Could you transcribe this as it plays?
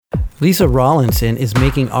Lisa Rawlinson is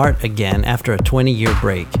making art again after a 20-year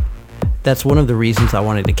break. That's one of the reasons I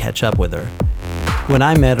wanted to catch up with her. When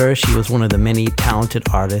I met her, she was one of the many talented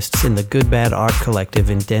artists in the Good Bad Art Collective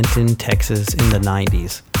in Denton, Texas in the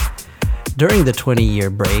 90s. During the 20-year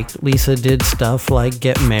break, Lisa did stuff like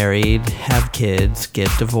get married, have kids, get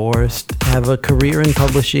divorced, have a career in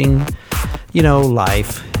publishing,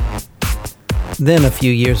 life. Then a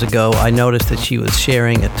few years ago, I noticed that she was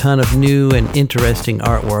sharing a ton of new and interesting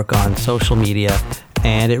artwork on social media,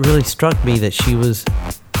 and it really struck me that she was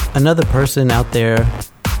another person out there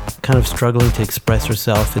kind of struggling to express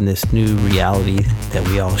herself in this new reality that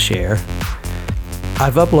we all share.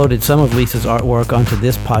 I've uploaded some of Lisa's artwork onto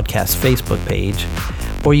this podcast's Facebook page,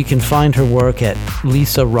 or you can find her work at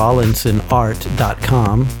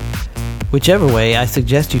lisarawlinsonart.com. Whichever way, I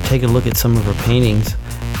suggest you take a look at some of her paintings,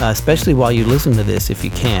 especially while you listen to this if you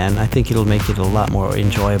can. I think it'll make it a lot more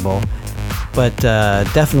enjoyable. But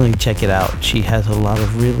definitely check it out. She has a lot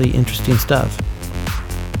of really interesting stuff.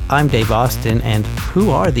 I'm Dave Austin, and who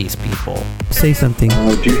are these people? Say something.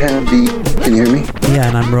 Do you have can you hear me? Yeah,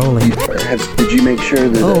 and I'm rolling. Did you make sure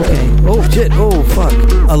that... Oh, okay. Oh, shit. Oh, fuck.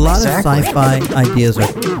 A lot of sci-fi ideas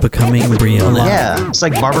are becoming real. Yeah, it's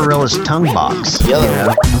like Barbarella's tongue box.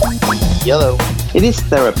 Yellow. It is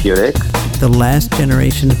therapeutic. The last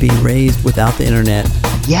generation to be raised without the internet.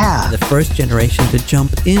 Yeah. The first generation to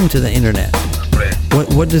jump into the internet.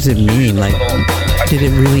 What does it mean? Like, did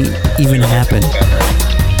it really even happen?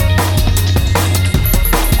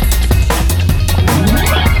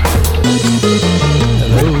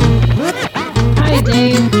 Hello. Hi,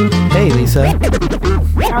 Dave. Hey, Lisa.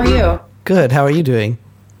 How are you? Good. How are you doing?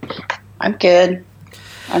 I'm good.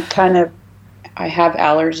 I have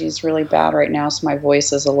allergies really bad right now, so my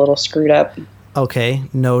voice is a little screwed up. Okay,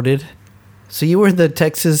 noted. So you were the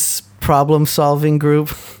Texas problem-solving group?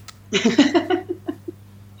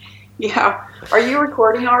 Yeah. Are you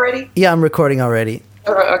recording already? Yeah, I'm recording already.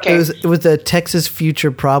 Oh, okay. It was the Texas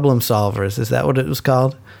Future Problem Solvers. Is that what it was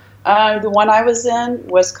called? The one I was in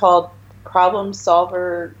was called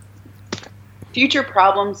Future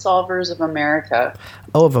Problem Solvers of America.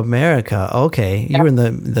 Oh, of America. Okay. You were in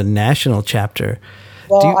the national chapter.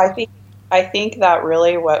 Well, I think that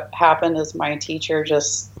really what happened is my teacher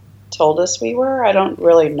just told us we were. I don't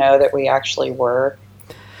really know that we actually were.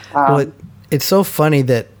 Well, it's so funny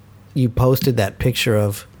that you posted that picture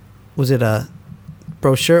of, was it a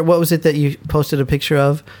brochure? What was it that you posted a picture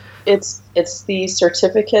of? It's the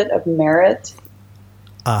Certificate of Merit.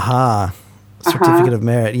 Aha. Certificate of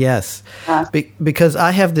Merit, yes. Because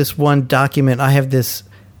I have this one document, I have this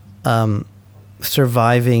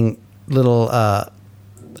surviving little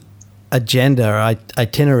agenda or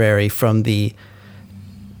itinerary from the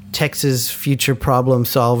Texas Future Problem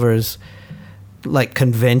Solvers like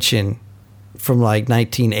convention from like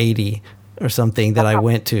 1980 or something that I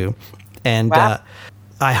went to. And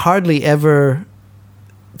I hardly ever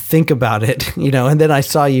think about it, and then I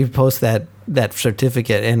saw you post that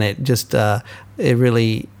certificate, and it just it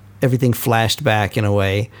really, everything flashed back in a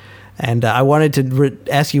way. And I wanted to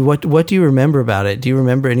ask you, what do you remember about it? Do you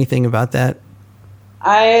remember anything about that?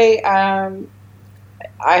 I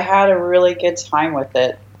had a really good time with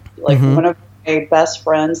it. Like one of my best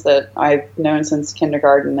friends that I've known since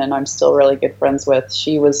kindergarten and I'm still really good friends with,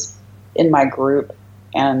 she was in my group,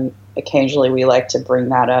 and occasionally we like to bring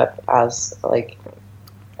that up as like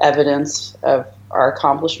evidence of our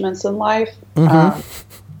accomplishments in life.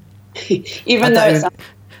 Even though it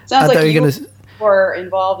sounds like you were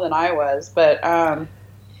involved than I was, but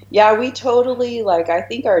yeah, we totally, like, I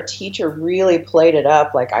think our teacher really played it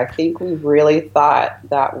up. Like, I think we really thought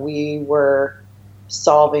that we were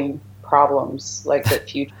solving problems like that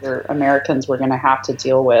future Americans were going to have to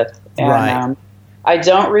deal with. And I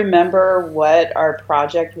don't remember what our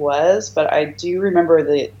project was, but I do remember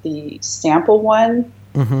the sample one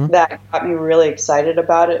that got me really excited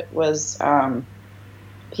about it was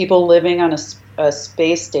people living on a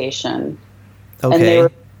space station. Okay. And they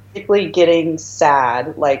were basically getting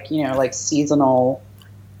sad, like seasonal,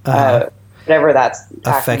 whatever that's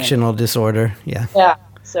affectional disorder. Yeah. Yeah.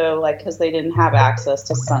 So like, because they didn't have access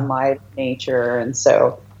to sunlight, nature, and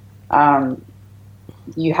so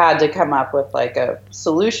you had to come up with like a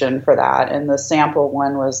solution for that. And the sample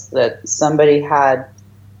one was that somebody had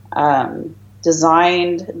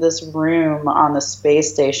designed this room on the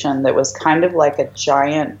space station that was kind of like a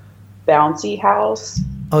giant bouncy house.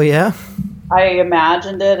 Oh yeah. I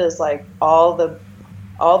imagined it as like all the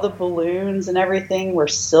balloons and everything were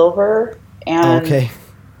silver, and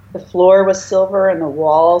the floor was silver and the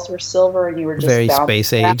walls were silver, and you were just very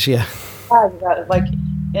space age, yeah. Like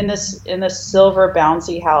in this silver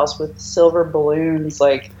bouncy house with silver balloons,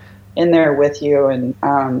 like in there with you, and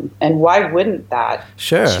why wouldn't that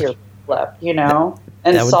cheer you up,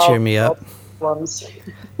 and that would cheer me up. Problems.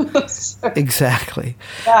 Exactly.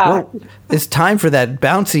 Yeah. Well, it's time for that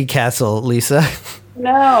bouncy castle, Lisa.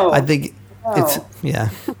 No. I think it's, yeah.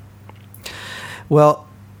 Well,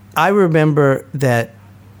 I remember that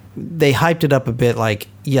they hyped it up a bit, like,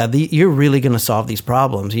 you're really going to solve these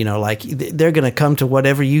problems, like they're going to come to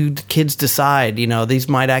whatever you kids decide, these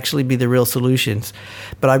might actually be the real solutions.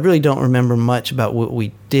 But I really don't remember much about what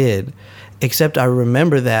we did, except I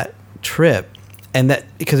remember that trip, and that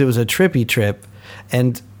because it was a trippy trip,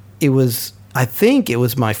 and I think it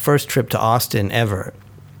was my first trip to Austin ever.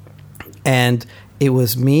 And it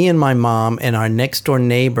was me and my mom and our next door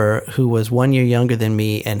neighbor, who was 1 year younger than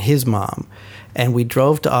me, and his mom. And we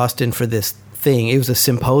drove to Austin for this thing. It was a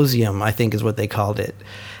symposium, I think is what they called it.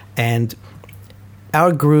 And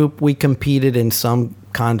our group, we competed in some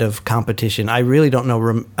kind of competition. I really don't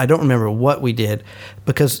know. I don't remember what we did,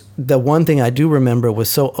 because the one thing I do remember was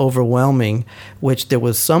so overwhelming, which there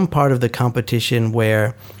was some part of the competition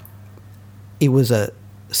where it was a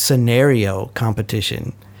scenario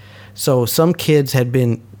competition. So some kids had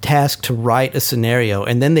been tasked to write a scenario,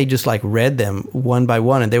 and then they just like read them one by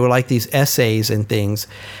one, and they were like these essays and things.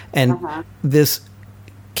 And this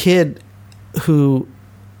kid who,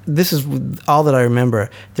 this is all that I remember,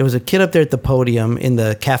 there was a kid up there at the podium in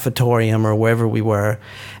the cafetorium or wherever we were,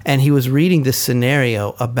 and he was reading this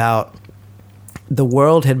scenario about the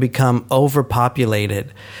world had become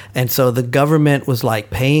overpopulated, and so the government was like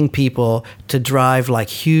paying people to drive like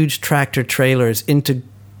huge tractor trailers into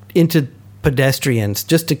pedestrians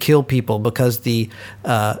just to kill people, because the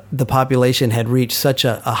population had reached such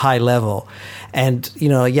a high level. And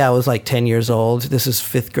I was like 10 years old. This is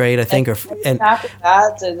 5th grade, I think. And after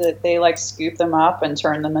that, did they like scoop them up and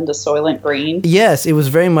turn them into Soylent Green? Yes, it was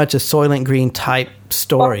very much a Soylent Green type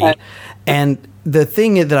story. Okay. And the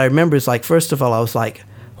thing that I remember is, like, first of all, I was like,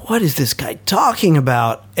 what is this guy talking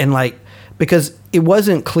about? And like, because it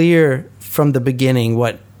wasn't clear from the beginning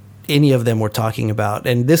what any of them were talking about.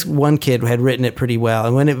 And this one kid had written it pretty well.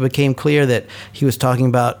 And when it became clear that he was talking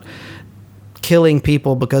about killing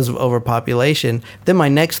people because of overpopulation, then my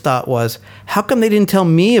next thought was, how come they didn't tell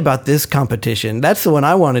me about this competition? That's the one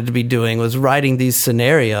I wanted to be doing, was writing these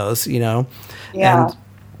scenarios, Yeah.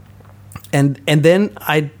 And then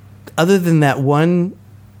other than that one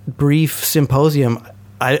brief symposium,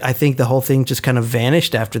 I think the whole thing just kind of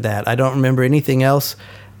vanished after that. I don't remember anything else.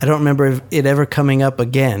 I don't remember it ever coming up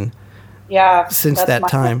again. Yeah, since that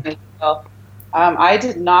time. I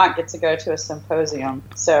did not get to go to a symposium,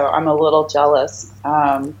 so I'm a little jealous.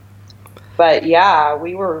 But yeah,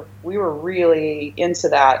 we were really into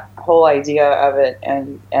that whole idea of it,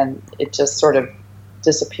 and it just sort of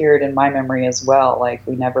disappeared in my memory as well. Like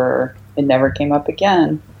it never came up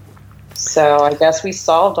again. So I guess we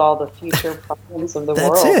solved all the future problems of the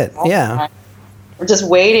world. That's it. Yeah. We're just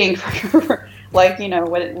waiting for, like,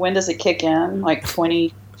 when does it kick in? Like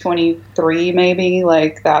 2023 maybe?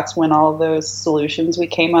 Like that's when all those solutions we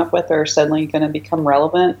came up with are suddenly going to become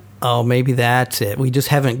relevant. Oh, maybe that's it. We just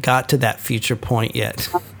haven't got to that future point yet.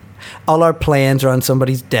 All our plans are on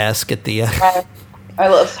somebody's desk at the... I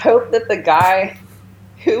hope that the guy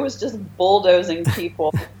who was just bulldozing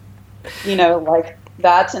people, like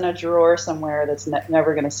that's in a drawer somewhere that's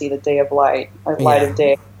never going to see the day of light or light of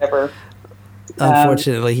day ever.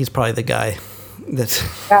 Unfortunately, he's probably the guy that's...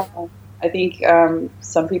 Yeah, I think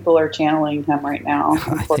some people are channeling him right now.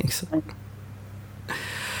 I think so.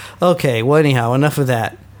 Okay, well, anyhow, enough of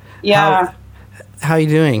that. Yeah. How are you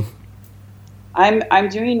doing? I'm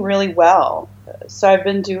doing really well. So I've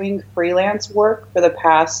been doing freelance work for the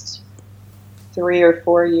past 3 or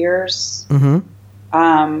 4 years. Mm-hmm.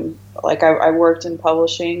 I worked in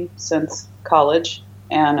publishing since college,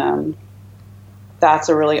 and that's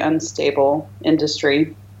a really unstable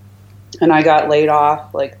industry. And I got laid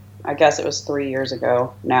off, like, I guess it was 3 years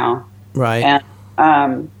ago now. Right. And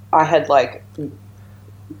I had, like,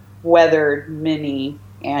 weathered many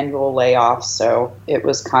annual layoffs, so it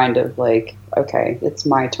was kind of like, okay, it's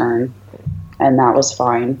my turn. And that was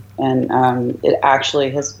fine. And it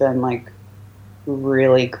actually has been, like,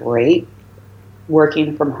 really great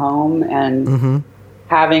working from home and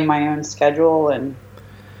having my own schedule. And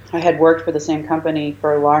I had worked for the same company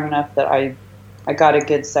for long enough that I got a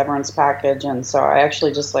good severance package, and so I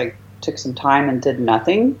actually just like took some time and did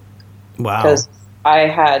nothing. Wow. Because I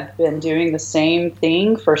had been doing the same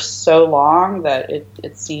thing for so long that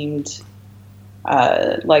it seemed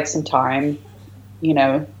like some time,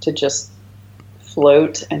 to just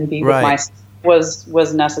float and be with myself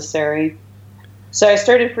was necessary. So I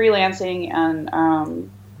started freelancing,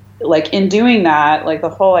 and like in doing that, like the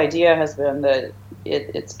whole idea has been that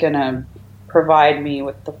it's going to provide me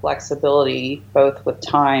with the flexibility, both with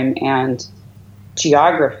time and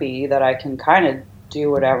geography, that I can kind of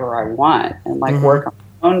do whatever I want and like work on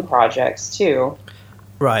my own projects too.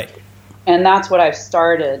 Right. And that's what I've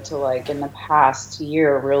started to, like, in the past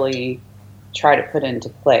year, really try to put into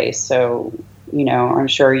place. So, you know, I'm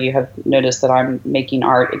sure you have noticed that I'm making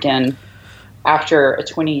art again after a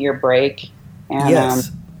 20-year break. And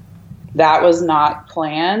yes. That was not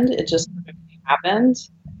planned. It just happened.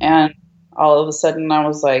 And all of a sudden I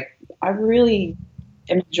was like, I really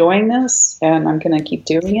am enjoying this and I'm going to keep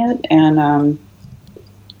doing it. And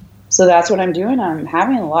so that's what I'm doing. I'm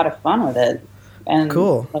having a lot of fun with it. And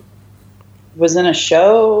cool. Was in a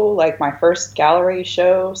show, like my first gallery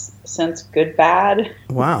show since Good Bad.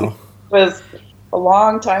 Wow. It was a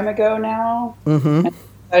long time ago now. Mm-hmm.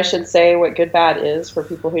 I should say what Good Bad is for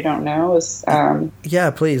people who don't know. Is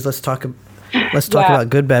yeah, please let's talk about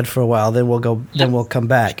Good Bad for a while. Then we'll come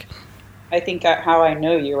back. I think how I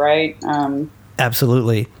know you, right?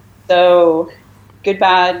 Absolutely. So, Good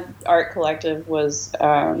Bad Art Collective was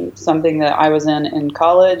something that I was in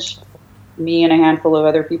college. Me and a handful of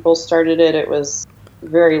other people started it. It was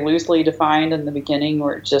very loosely defined in the beginning,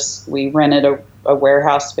 where we rented a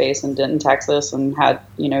warehouse space in Denton, Texas, and had,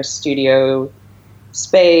 you know, studio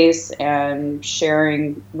space and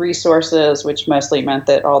sharing resources, which mostly meant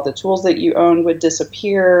that all the tools that you owned would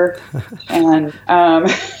disappear. And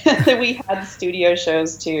we had studio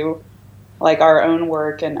shows too, like our own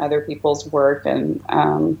work and other people's work,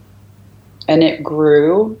 and it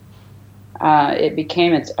grew. It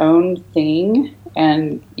became its own thing,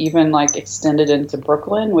 and even like extended into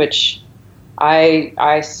Brooklyn, which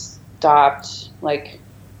I stopped. Like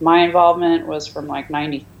my involvement was from like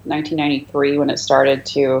 1993 when it started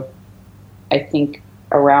to, I think,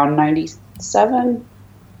 around 97.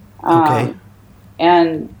 Okay.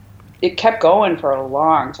 And it kept going for a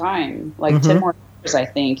long time, like 10 more years, I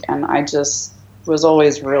think. And I just was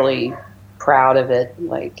always really proud of it.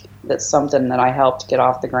 Like that's something that I helped get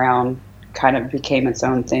off the ground kind of became its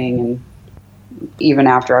own thing. And even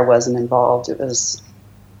after I wasn't involved, it was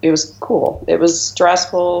cool. It was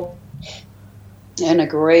stressful and a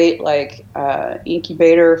great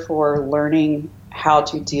incubator for learning how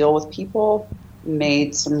to deal with people.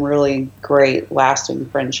 Made some really great lasting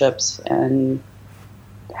friendships and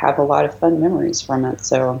have a lot of fun memories from it.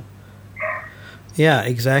 So yeah,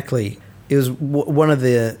 exactly. It was one of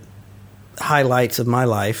the highlights of my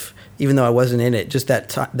life, even though I wasn't in it, just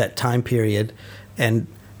that time period and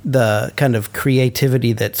the kind of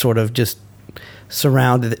creativity that sort of just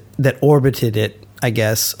surrounded, that orbited it, I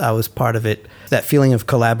guess. I was part of it. That feeling of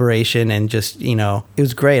collaboration and just, you know, it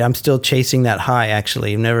was great. I'm still chasing that high,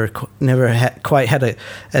 actually. I've never quite had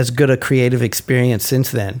as good a creative experience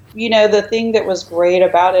since then. You know, the thing that was great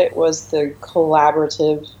about it was the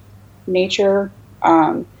collaborative nature.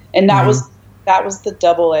 And that was the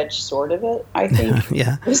double-edged sword of it, I think.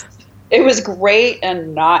 Yeah. It was great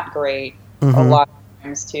and not great a lot of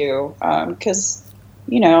times too, because,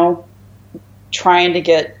 you know, trying to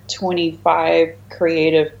get 25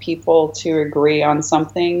 creative people to agree on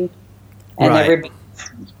something, and everybody's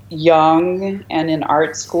young and in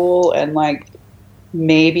art school and like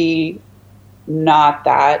maybe not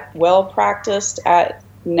that well practiced at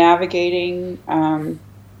navigating,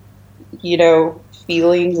 you know,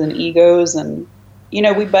 feelings and egos, and you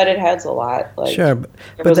know, we butted heads a lot. Like, sure,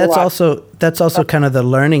 but that's also kind of the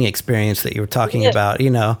learning experience that you were talking about. You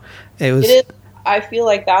know, it was. I feel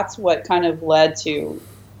like that's what kind of led to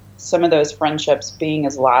some of those friendships being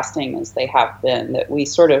as lasting as they have been. That we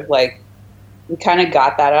sort of we kind of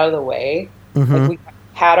got that out of the way. Like we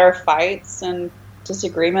had our fights and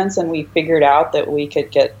disagreements, and we figured out that we could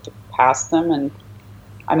get past them. And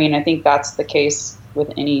I mean, I think that's the case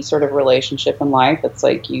with any sort of relationship in life. It's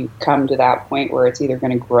like you come to that point where it's either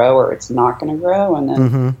going to grow or it's not going to grow, and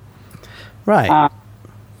then right.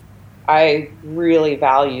 I really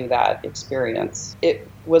value that experience. It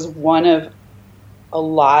was one of a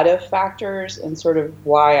lot of factors and sort of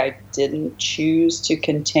why I didn't choose to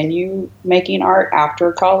continue making art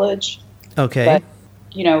after college. Okay. But,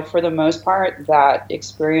 you know, for the most part, that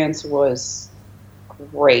experience was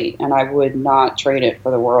great, and I would not trade it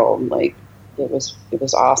for the world. Like, it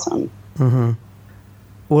was awesome.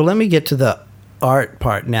 Well, let me get to the art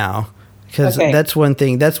part now, because that's one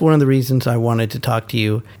thing. That's one of the reasons I wanted to talk to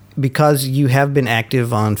you, because you have been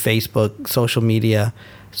active on Facebook, social media.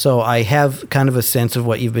 So I have kind of a sense of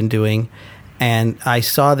what you've been doing. And I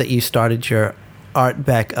saw that you started your art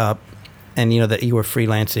back up, and, you know, that you were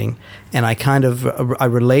freelancing. And I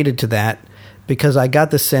related to that because I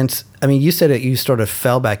got the sense, I mean, you said that you sort of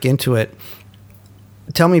fell back into it.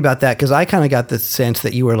 Tell me about that, because I kind of got the sense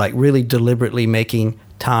that you were like really deliberately making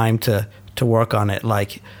time to work on it.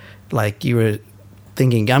 Like you were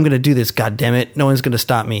thinking, I'm going to do this, God damn it, no one's going to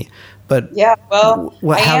stop me. But yeah, well,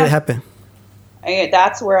 how did it happen?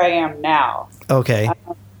 That's where I am now. Okay.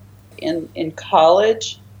 In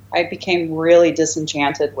college, I became really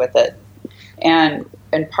disenchanted with it. And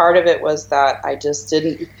part of it was that I just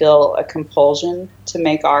didn't feel a compulsion to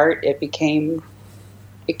make art. It became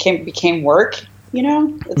work, you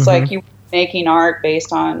know? It's like you making art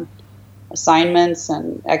based on assignments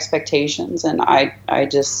and expectations, and I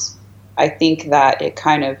think that it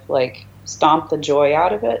kind of like stomped the joy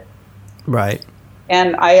out of it. Right.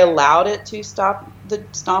 And I allowed it to stomp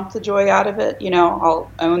the joy out of it, you know,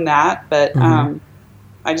 I'll own that, but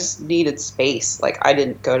I just needed space. Like, I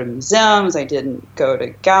didn't go to museums, I didn't go to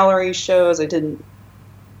gallery shows, I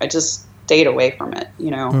just stayed away from it,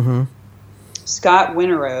 you know. Scott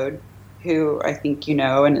Winterode, who I think you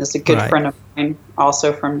know and is a good friend of mine,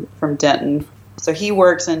 also from Denton. So he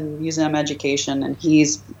works in museum education, and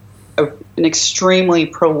he's an extremely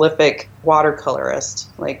prolific watercolorist,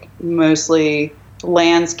 like mostly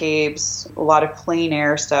landscapes, a lot of plein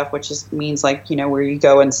air stuff, which just means like, you know, where you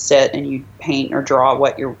go and sit and you paint or draw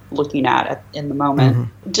what you're looking at in the moment.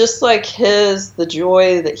 Just like the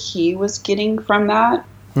joy that he was getting from that,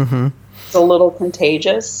 it's a little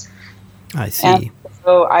contagious. I see. And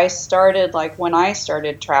so I started, like, when I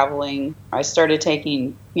started traveling, I started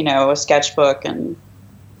taking, you know, a sketchbook and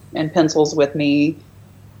pencils with me,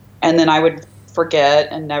 and then I would forget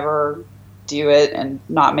and never do it and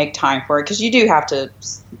not make time for it, because you do have to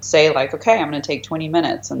say, like, okay, I'm going to take 20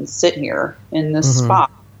 minutes and sit here in this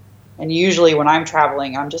spot. And usually when I'm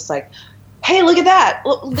traveling, I'm just like, hey, look at that,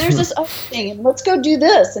 look, there's this other thing, and let's go do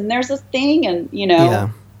this, and there's this thing, and, you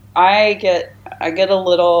know, I get a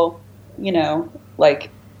little, you know, like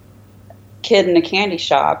kid in a candy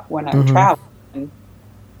shop when I'm traveling,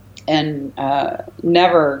 and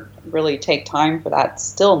never really take time for that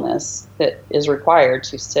stillness that is required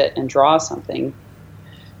to sit and draw something.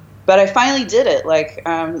 But I finally did it, like,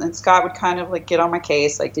 and Scott would kind of like get on my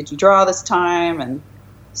case, like, did you draw this time? And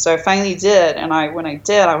so I finally did, and when I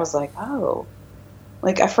did, I was like, oh,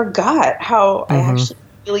 like, I forgot how I actually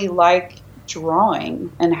really like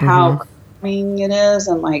drawing, and how calming it is,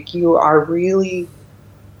 and like, you are really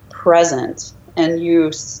present, and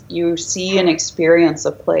you see and experience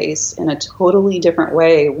a place in a totally different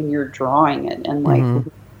way when you're drawing it, and like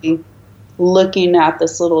really looking at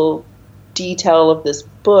this little detail of this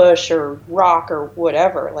bush or rock or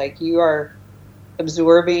whatever. Like, you are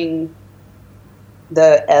absorbing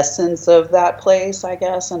the essence of that place, I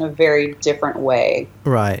guess, in a very different way.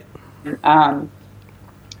 Right. And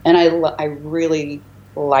I really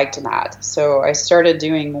liked that. So I started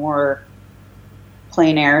doing more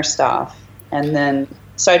plein air stuff. And then,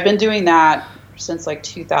 so I'd been doing that since like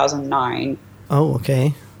 2009. Oh,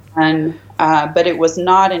 okay. And, but it was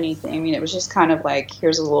not anything, I mean, it was just kind of like,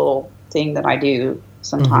 here's a little thing that I do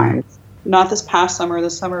sometimes. Not this past summer, the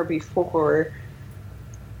summer before.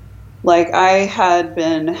 Like, I had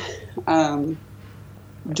been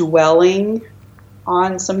dwelling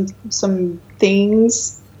on some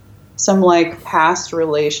things, some like past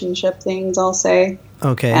relationship things, I'll say.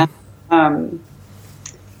 Okay.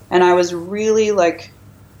 And I was really like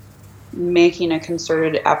making a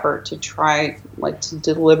concerted effort to try, like, to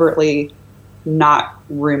deliberately not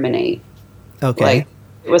ruminate. Okay. Like,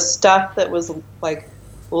 it was stuff that was like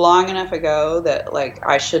long enough ago that like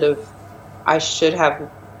I should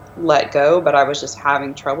have let go, but I was just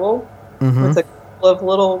having trouble with a couple of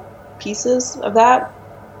little pieces of that.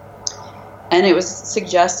 And it was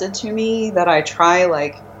suggested to me that I try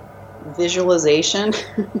like visualization.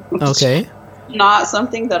 Okay. Not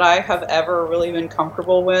something that I have ever really been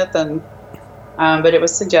comfortable with, and but it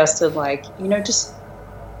was suggested, like, you know, just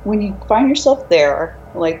when you find yourself there,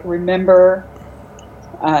 like, remember,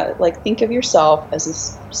 like, think of yourself as a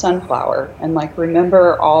sunflower, and like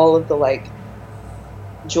remember all of the like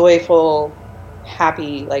joyful,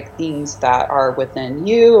 happy like things that are within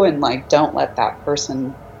you, and like don't let that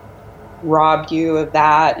person rob you of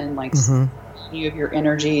that, and like you of your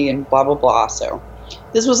energy, and blah blah blah. So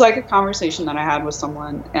this was like a conversation that I had with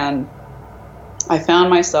someone, and I found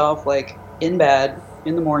myself like in bed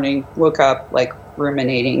in the morning, woke up like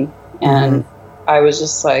ruminating, and I was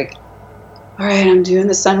just like, all right, I'm doing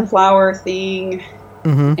the sunflower thing,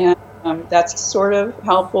 and that's sort of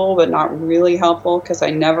helpful, but not really helpful, because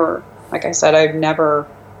I never, like I said, I've never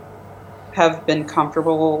have been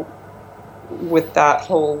comfortable with that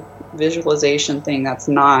whole visualization thing. That's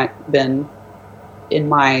not been in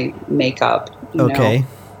my makeup. You know?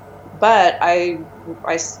 But I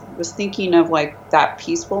was thinking of like that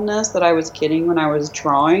peacefulness that I was getting when I was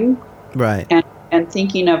drawing. Right. And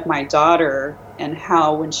thinking of my daughter and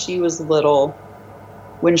how when she was little,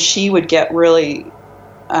 when she would get really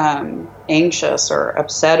anxious or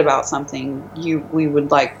upset about something, we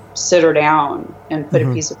would like sit her down and put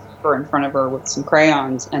a piece of paper in front of her with some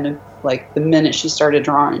crayons, and like the minute she started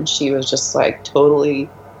drawing, she was just like totally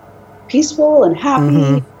peaceful and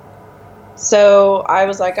happy. So I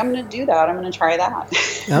was like, I'm going to do that. I'm going to try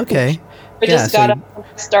that. Okay. I just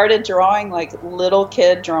started drawing like little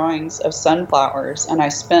kid drawings of sunflowers, and I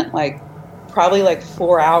spent like probably like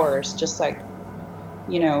 4 hours just like,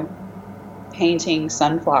 you know, painting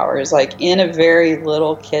sunflowers, like in a very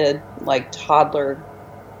little kid, like toddler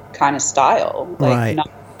kind of style, like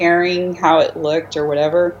not caring how it looked or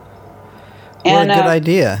whatever. And what a good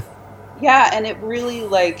idea. Yeah, and it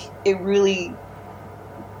really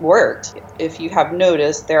worked. If you have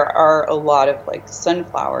noticed, there are a lot of like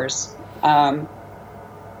sunflowers, and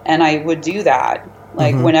I would do that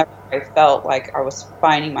like whenever I felt like I was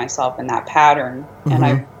finding myself in that pattern, and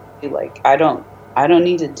I be like, I don't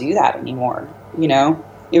need to do that anymore. You know,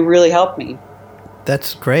 it really helped me.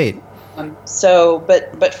 That's great.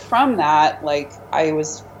 But from that, like I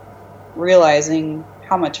was realizing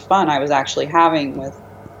how much fun I was actually having with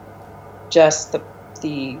just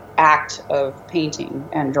the act of painting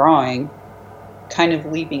and drawing, kind of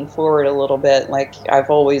leaping forward a little bit. Like I've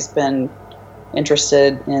always been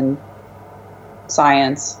interested in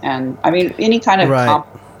science, and I mean any kind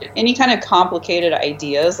of complicated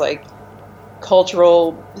ideas, like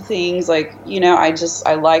cultural things, like, you know,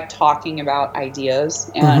 I like talking about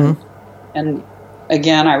ideas, and and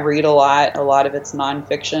again, I read a lot of it's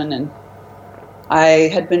nonfiction, and I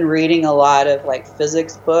had been reading a lot of like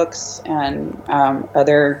physics books and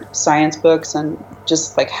other science books, and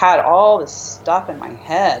just like had all this stuff in my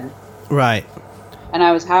head. Right. And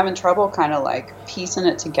I was having trouble kind of like piecing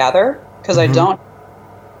it together, because I don't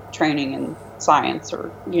have training in science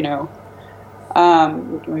or, you know,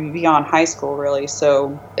 beyond high school really.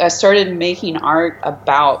 So I started making art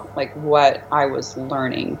about like what I was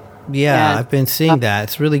learning. Yeah, I've been seeing that.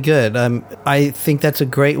 It's really good. I think that's a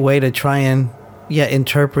great way to try and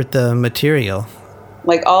interpret the material.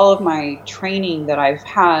 Like all of my training that I've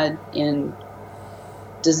had in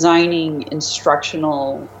designing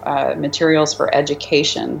instructional materials for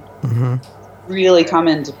education really come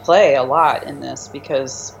into play a lot in this,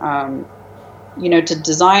 because you know, to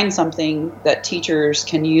design something that teachers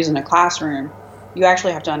can use in a classroom, you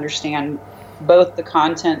actually have to understand both the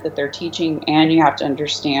content that they're teaching, and you have to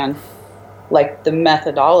understand like the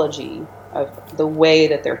methodology of the way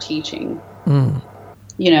that they're teaching.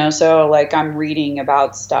 You know, so like I'm reading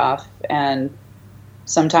about stuff and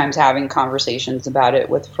sometimes having conversations about it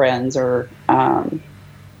with friends or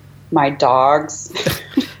my dogs.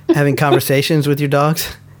 Having conversations with your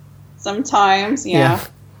dogs? Sometimes, yeah.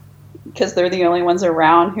 Because they're the only ones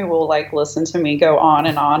around who will like listen to me go on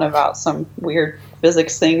and on about some weird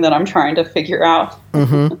physics thing that I'm trying to figure out.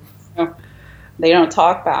 So they don't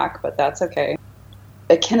talk back, but that's okay.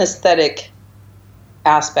 A kinesthetic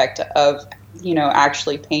aspect of, you know,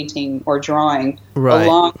 actually painting or drawing,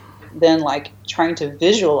 along then like trying to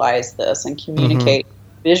visualize this and communicate in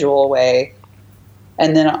a visual way,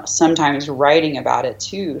 and then sometimes writing about it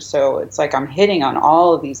too. So it's like I'm hitting on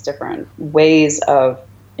all of these different ways of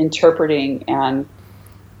interpreting and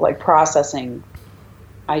like processing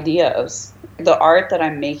ideas. The art that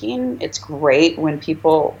I'm making, it's great when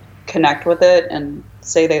people connect with it and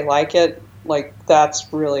say they like it. Like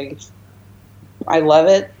that's really, I love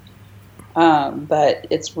it. But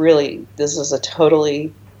it's really, this is a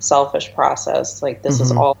totally selfish process. Like this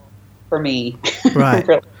is all for me. Right.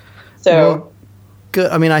 Really. So well, good.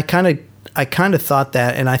 I mean, I kind of thought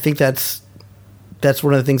that, and I think that's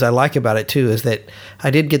one of the things I like about it too, is that I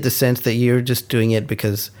did get the sense that you're just doing it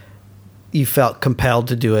because you felt compelled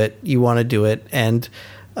to do it. You want to do it, and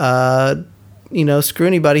you know, screw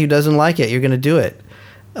anybody who doesn't like it. You're going to do it.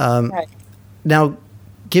 right. Now,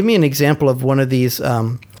 give me an example of one of these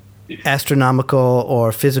astronomical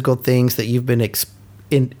or physical things that you've been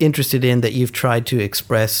interested in that you've tried to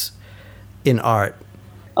express in art.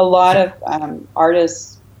 A lot of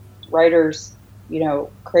artists, writers, you know,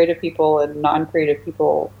 creative people and non-creative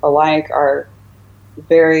people alike are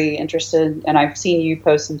very interested, and I've seen you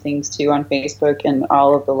post some things too on Facebook and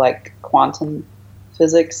all of the like quantum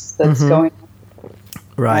physics that's going on.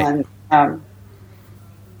 Right. And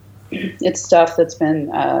it's stuff that's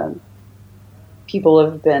been people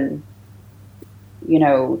have been, you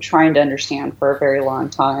know, trying to understand for a very long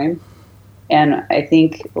time. And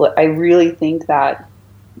I really think that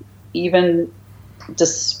even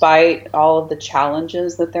despite all of the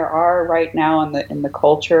challenges that there are right now in the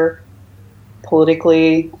culture,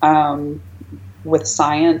 politically, with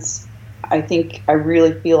science, I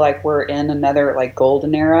really feel like we're in another like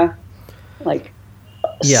golden era. Like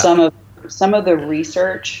some of the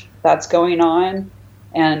research that's going on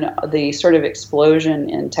and the sort of explosion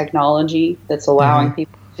in technology that's allowing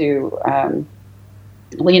people to,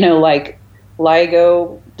 like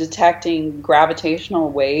LIGO detecting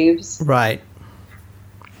gravitational waves. Right.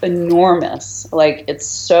 Enormous. Like, it's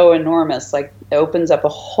so enormous. Like, it opens up a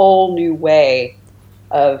whole new way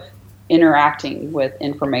of interacting with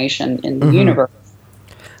information in the universe.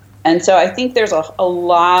 And so I think there's a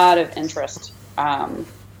lot of interest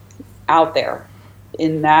out there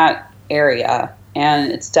in that area.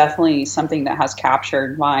 And it's definitely something that has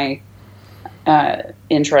captured my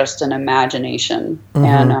interest and imagination.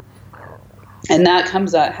 And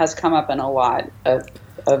that has come up in a lot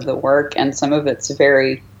of the work. And some of it's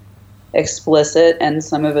very explicit and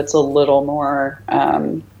some of it's a little more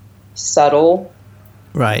subtle.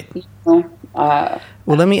 Right. Well,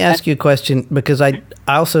 let me ask you a question, because I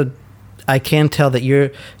can tell that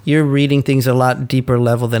you're reading things a lot deeper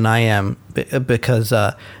level than I am, because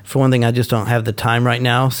for one thing, I just don't have the time right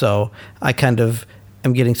now, so I kind of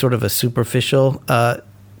am getting sort of a superficial kind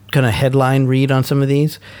of headline read on some of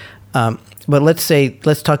these. But let's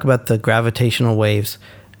talk about the gravitational waves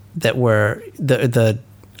that were the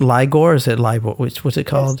LIGO, is it LIGO? What's it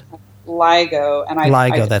called? LIGO, and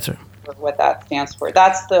LIGO. That's right. What that stands for.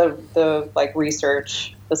 That's the like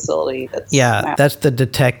research facility. That's the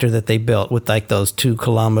detector that they built with like those 2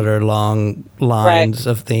 kilometer long lines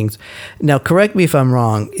of things. Now, correct me if I'm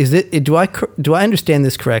wrong. Do I understand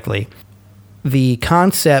this correctly? The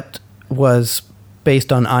concept was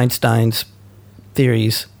based on Einstein's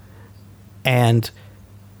theories, and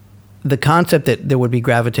the concept that there would be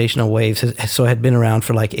gravitational waves had been around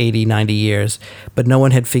for like 80, 90 years, but no one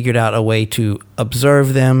had figured out a way to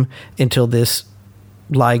observe them until this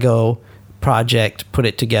LIGO project put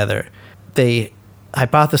it together. They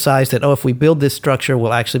hypothesized that, if we build this structure,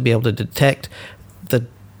 we'll actually be able to detect the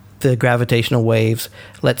gravitational waves.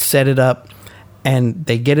 Let's set it up. And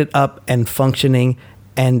they get it up and functioning,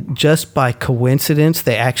 and just by coincidence,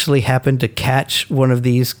 they actually happened to catch one of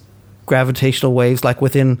these gravitational waves like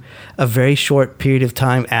within a very short period of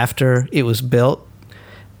time after it was built.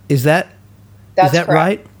 Is that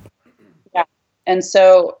right? Yeah. And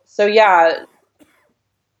so yeah,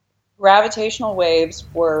 gravitational waves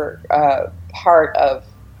were part of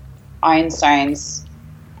Einstein's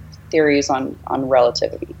theories on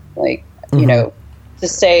relativity. Like, to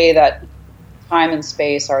say that time and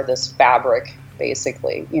space are this fabric,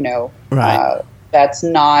 basically, right. That's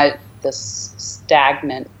not this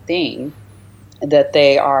stagnant thing, that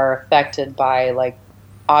they are affected by like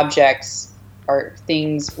objects or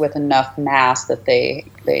things with enough mass that they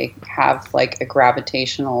have like a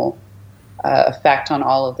gravitational effect on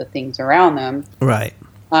all of the things around them. Right.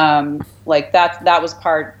 Like that was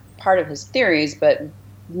part of his theories, but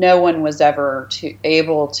no one was ever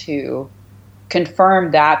able to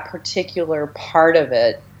confirm that particular part of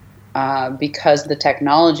it because the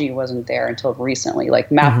technology wasn't there until recently.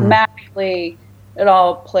 Like mathematically, it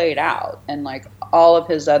all played out, and like all of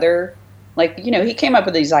his other, like, he came up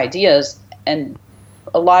with these ideas, and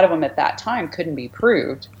a lot of them at that time couldn't be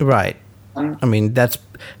proved. Right. I mean, that's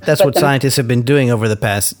what scientists have been doing over the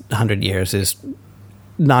past 100 years, is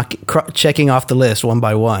checking off the list one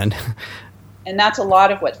by one. And that's a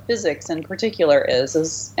lot of what physics in particular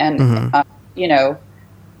is doing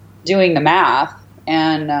the math,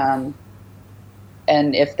 and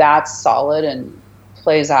if that's solid and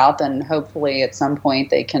plays out, then hopefully at some point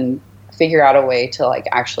they can figure out a way to like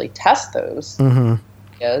actually test those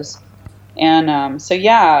ideas. And so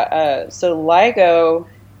LIGO,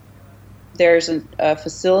 there's a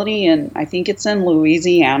facility I think it's in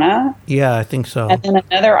Louisiana. Yeah, I think so. And then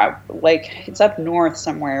another, like, it's up north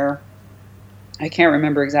somewhere. I can't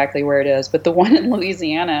remember exactly where it is, but the one in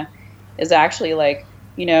Louisiana is actually like,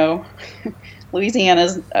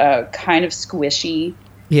 Louisiana's kind of squishy.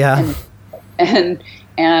 Yeah. And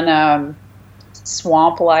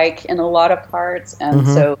swamp-like in a lot of parts, and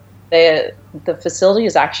so the facility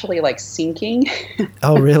is actually like sinking.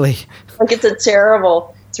 Oh, really? Like, it's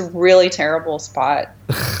a really terrible spot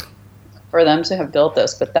for them to have built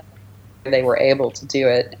this, but they were able to do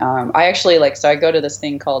it. I actually I go to this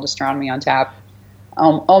thing called Astronomy on Tap.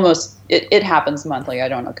 Almost, it happens monthly. I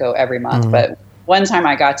don't go every month, but one time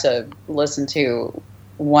I got to listen to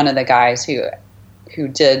one of the guys who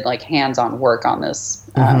did like hands-on work on this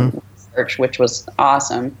research, which was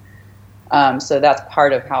awesome. So that's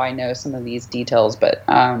part of how I know some of these details. But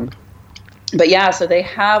yeah, so they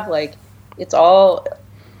have like, it's all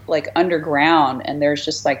like underground, and there's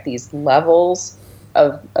just like these levels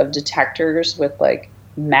of detectors with like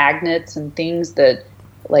magnets and things that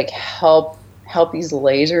like help these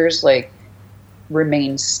lasers like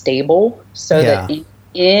remain stable, so that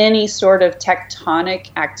any sort of tectonic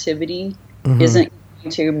activity isn't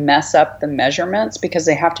going to mess up the measurements, because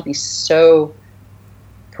they have to be so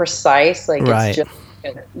precise. Like it's just,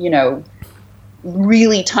 you know,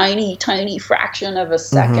 really tiny fraction of a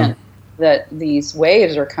second that these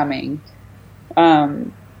waves are coming.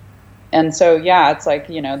 And so, yeah, it's like,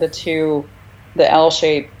 you know, the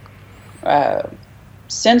L-shaped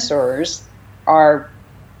sensors are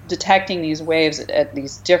detecting these waves at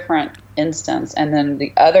these different instants, and then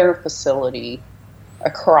the other facility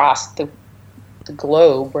across the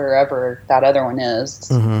globe, wherever that other one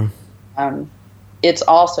is, it's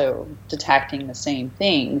also detecting the same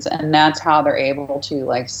things, and that's how they're able to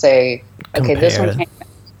like say, okay, this one came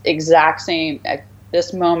exact same at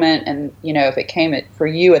this moment, and you know, if it came for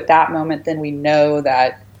you at that moment, then we know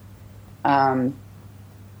that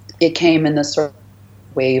it came in this sort of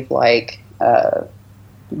wave-like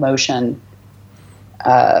motion,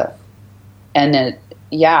 and then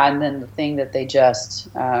the thing that they just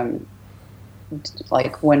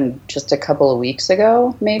like when just a couple of weeks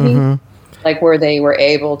ago, maybe, like where they were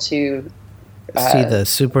able to see the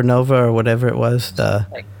supernova or whatever it was, the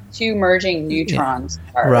like two merging neutron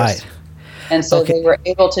stars, right? And so they were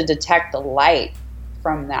able to detect the light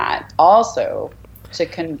from that also to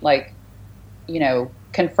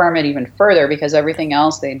confirm it even further, because everything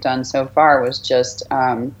else they'd done so far was just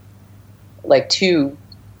like two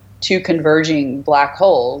converging black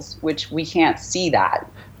holes, which we can't see that,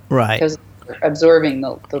 right? Because they're absorbing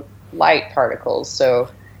the light particles. So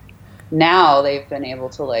now they've been able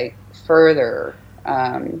to like further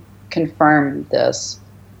confirm this.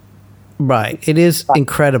 Right. It is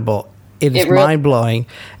incredible. It is really mind-blowing.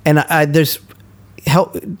 And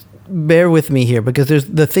bear with me here, because there's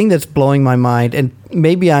the thing that's blowing my mind, and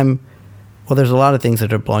maybe there's a lot of things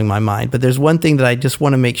that are blowing my mind, but there's one thing that I just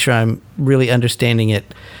want to make sure I'm really understanding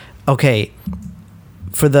it. Okay,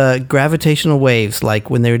 for the gravitational waves,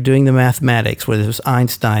 like when they were doing the mathematics, where it was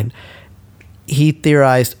Einstein, he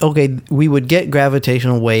theorized, okay, we would get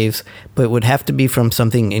gravitational waves, but it would have to be from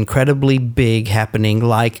something incredibly big happening,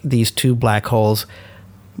 like these two black holes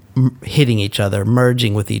hitting each other,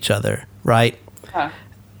 merging with each other, right?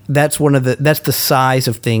 That's the size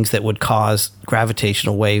of things that would cause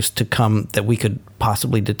gravitational waves to come that we could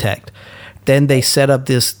possibly detect. Then they set up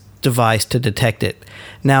this device to detect it.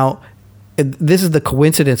 Now, this is the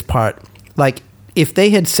coincidence part. Like, if they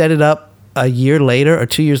had set it up a year later or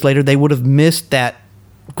 2 years later, they would have missed that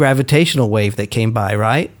gravitational wave that came by,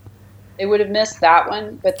 right? They would have missed that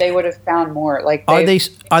one, but they would have found more. Like,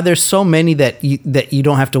 are there so many that you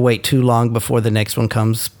don't have to wait too long before the next one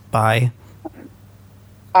comes by?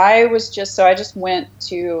 I just went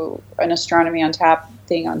to an Astronomy on Tap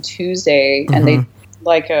thing on Tuesday, and they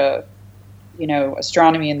like a,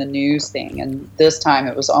 astronomy in the news thing. And this time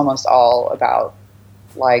it was almost all about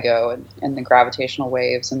LIGO and the gravitational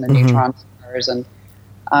waves and the neutron stars. And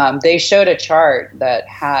they showed a chart that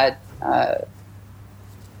had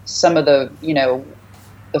some of the,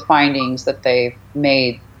 the findings that they've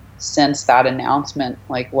made since that announcement.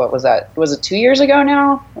 Like, what was that? Was it 2 years ago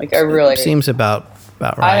now? Like, it seems about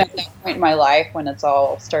right. I'm at that point in my life when it's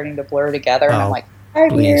all starting to blur together, and I'm like,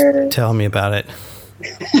 please tell me about it.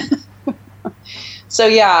 So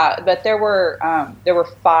yeah, but there were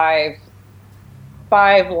five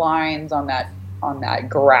lines on that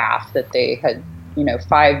graph that they had,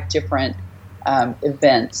 5 different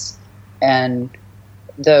events, and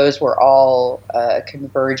those were all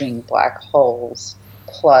converging black holes,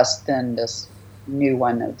 plus then this new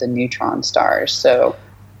one of the neutron stars. So,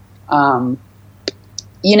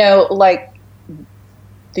 like,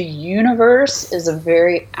 the universe is a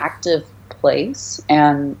very active place,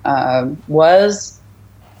 and was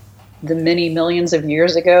the many millions of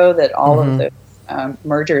years ago that all of those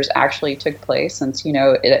mergers actually took place. Since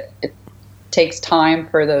it takes time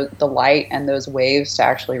for the light and those waves to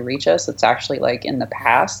actually reach us, it's actually like in the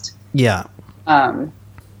past. Yeah.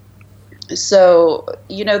 So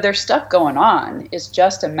there's stuff going on. It's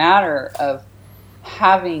just a matter of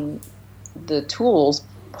having the tools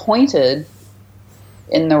pointed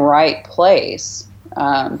in the right place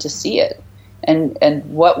to see it. And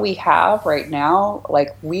what we have right now,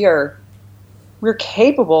 like, we're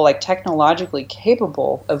capable, like technologically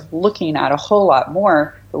capable of looking at a whole lot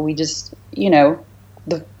more, but we just,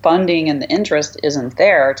 the funding and the interest isn't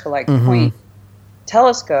there to like point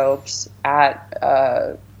telescopes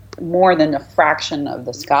at more than a fraction of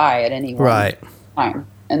the sky at any one time.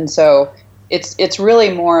 And so it's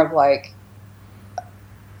really more of like,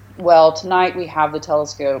 well, tonight we have the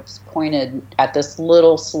telescopes pointed at this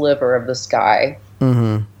little sliver of the sky.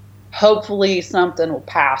 Mm-hmm. Hopefully something will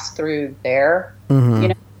pass through there,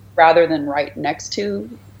 rather than right next to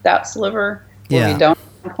that sliver where we don't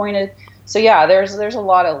point it. So yeah, there's a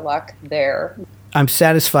lot of luck there. I'm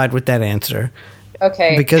satisfied with that answer.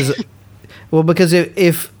 Okay. Because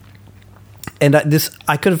if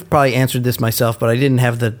I could have probably answered this myself, but I didn't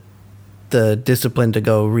have the discipline to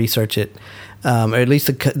go research it. Or at least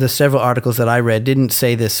the several articles that I read didn't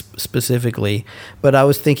say this specifically. But I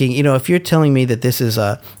was thinking, if you're telling me that this is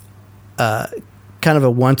a kind of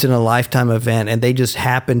a once in a lifetime event, and they just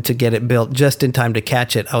happened to get it built just in time to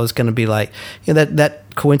catch it, I was going to be like, that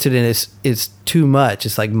coincidence is too much.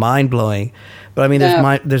 It's like mind blowing. But I mean,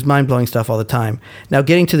 there's mind blowing stuff all the time. Now,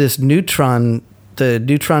 getting to this the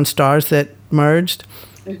neutron stars that merged,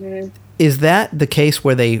 is that the case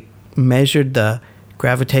where they measured the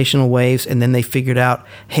gravitational waves and then they figured out,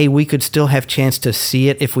 hey, we could still have chance to see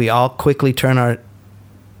it if we all quickly turn our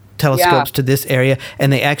telescopes to this area,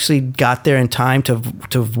 and they actually got there in time to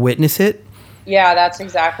witness it? Yeah, that's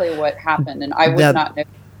exactly what happened, and I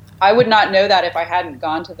would not know that if I hadn't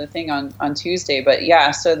gone to the thing on Tuesday. But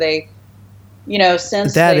yeah, so they,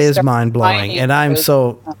 since that is mind blowing, and I'm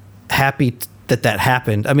so happy that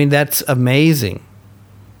happened. I mean, that's amazing.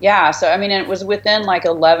 Yeah, so I mean, it was within like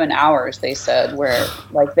 11 hours, they said, where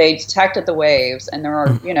like they detected the waves, and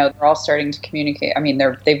they're all starting to communicate. I mean,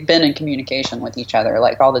 they've been in communication with each other,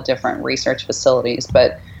 like all the different research facilities.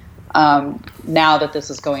 But now that this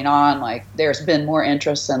is going on, like there's been more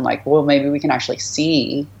interest in like, well, maybe we can actually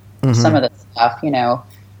see some of this stuff,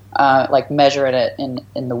 like measure it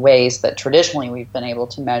in the ways that traditionally we've been able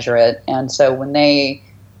to measure it. And so when they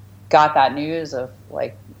got that news of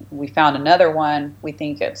like, we found another one, we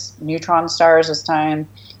think it's neutron stars this time,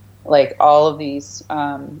 like all of these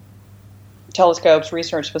telescopes,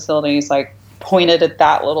 research facilities, like pointed at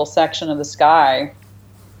that little section of the sky,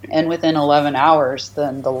 and within 11 hours,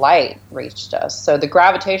 then the light reached us. So the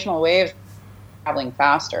gravitational waves are traveling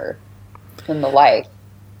faster than the light.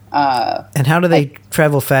 And how do they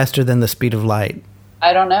travel faster than the speed of light?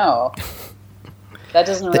 I don't know. That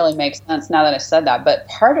doesn't really make sense now that I said that. But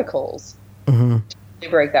particles, they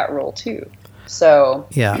break that rule too. So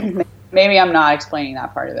maybe I'm not explaining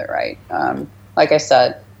that part of it right. Like I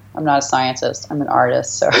said, I'm not a scientist. I'm an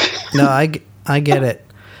artist. So no, I get it.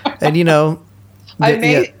 And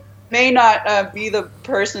I may not be the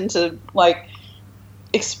person to like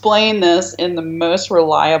explain this in the most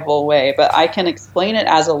reliable way, but I can explain it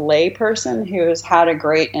as a lay person who has had a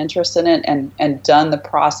great interest in it and done the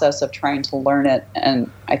process of trying to learn it.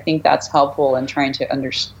 And I think that's helpful in trying to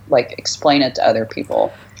explain it to other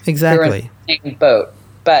people. Exactly. Who are in the same boat,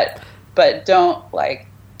 but don't.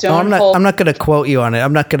 I'm not going to quote you on it.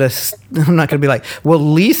 I'm not going to be like, well,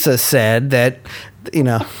 Lisa said that,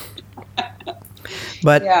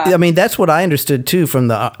 But I mean, that's what I understood too from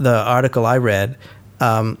the article I read.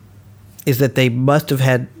 Is that they must have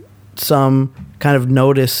had some kind of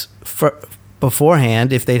notice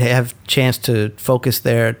beforehand if they'd have chance to focus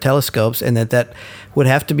their telescopes, and that would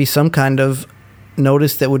have to be some kind of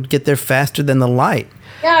notice that would get there faster than the light.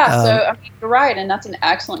 Yeah, so I mean, you're right, and that's an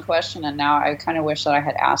excellent question, and now I kind of wish that I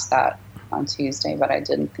had asked that on Tuesday, but I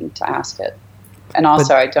didn't think to ask it. And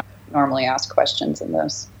also, I don't normally ask questions in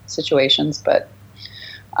those situations, but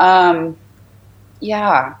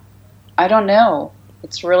yeah, I don't know.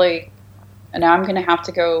 It's really, and now I'm going to have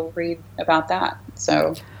to go read about that.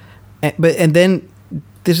 So, and then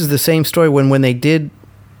this is the same story when they did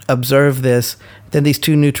observe this. Then these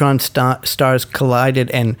two neutron stars collided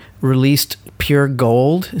and released pure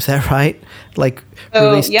gold. Is that right?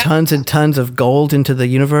 Released tons and tons of gold into the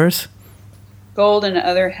universe. Gold and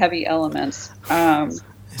other heavy elements.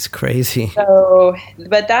 It's crazy. So,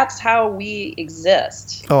 but that's how we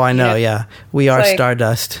exist. Oh, I know. Yeah, we are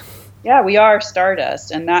stardust. Yeah, we are stardust,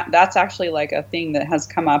 and that's actually like a thing that has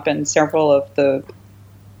come up in several of the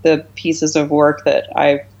pieces of work that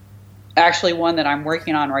I've actually, one that I'm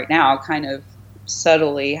working on right now kind of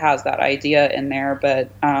subtly has that idea in there. But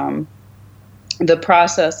the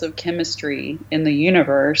process of chemistry in the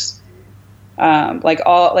universe,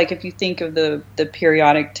 if you think of the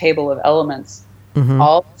periodic table of elements,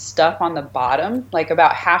 all the stuff on the bottom, like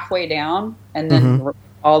about halfway down, and then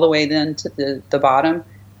all the way then to the bottom.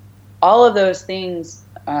 All of those things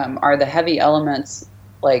are the heavy elements,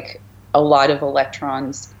 like a lot of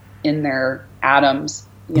electrons in their atoms.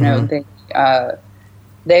 They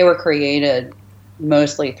were created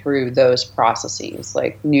mostly through those processes,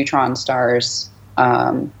 like neutron stars,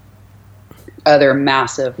 other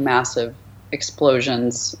massive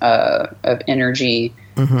explosions of energy,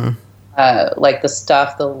 like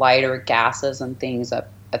the lighter gases and things up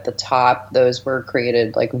at the top. Those were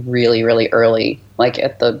created like really, really early, like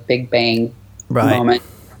at the Big Bang moment,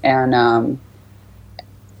 and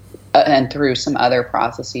through some other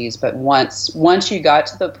processes. But once you got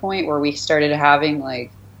to the point where we started having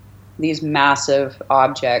like these massive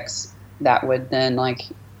objects that would then like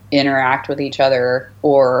interact with each other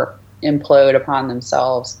or implode upon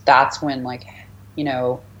themselves, that's when, like, you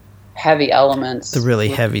know, heavy elements, the really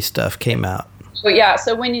heavy stuff came out. But yeah,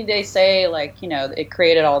 so when they say, like, you know, it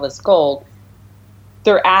created all this gold,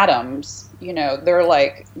 they're atoms, you know,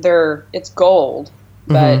 it's gold,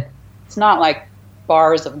 but it's not like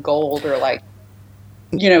bars of gold or like,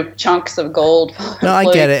 you know, chunks of gold. No,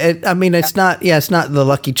 I get it. I mean, it's not the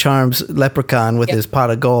Lucky Charms leprechaun with his pot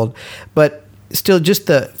of gold, but still, just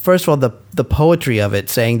first of all, the poetry of it,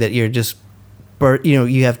 saying that you're just, you know,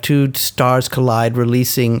 you have two stars collide,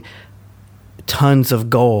 releasing tons of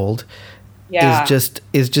gold,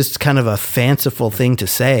 is just kind of a fanciful thing to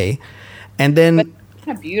say, and then but it's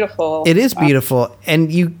kind of beautiful. It is beautiful,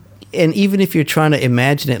 and even if you're trying to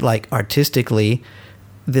imagine it like artistically,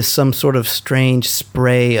 this some sort of strange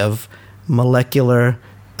spray of molecular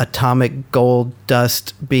atomic gold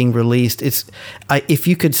dust being released. If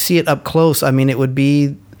you could see it up close, I mean, it would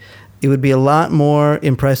be a lot more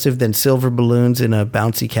impressive than silver balloons in a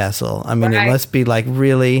bouncy castle. I mean, It must be like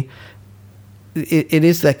really. It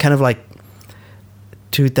is that kind of like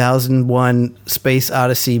 2001 Space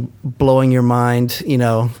Odyssey, blowing your mind. You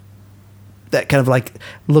know, that kind of like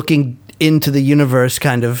looking into the universe,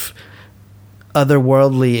 kind of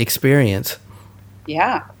otherworldly experience.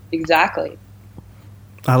 Yeah, exactly.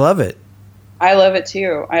 I love it. I love it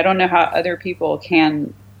too. I don't know how other people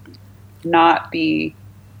can not be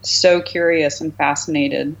so curious and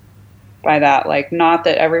fascinated by that. Like, not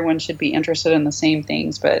that everyone should be interested in the same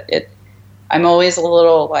things, but I'm always a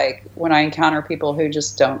little like, when I encounter people who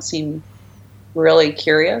just don't seem really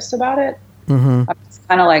curious about it, I'm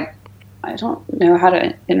kind of like, I don't know how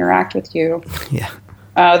to interact with you. Yeah.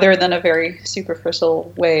 Other than a very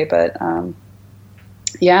superficial way, but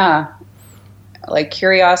yeah. Like,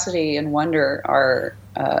 curiosity and wonder are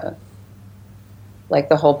like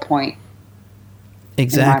the whole point.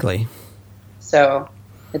 Exactly. So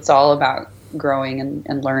it's all about growing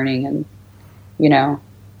and learning and, you know,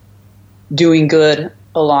 doing good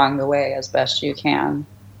along the way as best you can.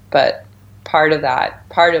 But part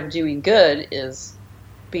of doing good is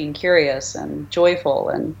being curious and joyful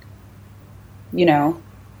and, you know.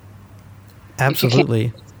 Absolutely. If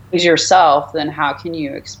you can't please yourself, then how can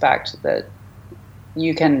you expect that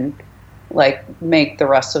you can, like, make the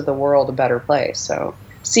rest of the world a better place? So,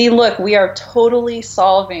 see, look, we are totally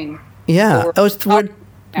solving. Yeah,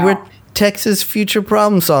 we're Texas future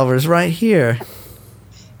problem solvers right here.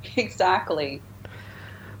 Exactly.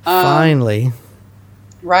 Finally.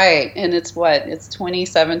 Right, and it's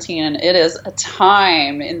 2017, and it is a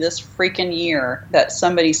time in this freaking year that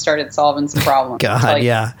somebody started solving some problems. God, like,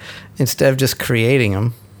 yeah. Instead of just creating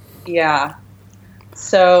them. Yeah.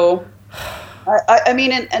 So, I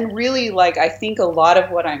mean, and really, like, I think a lot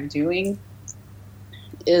of what I'm doing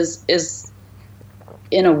is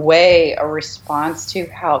in a way a response to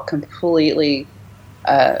how completely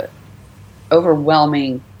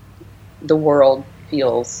overwhelming the world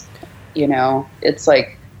feels. You know, it's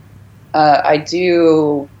like, I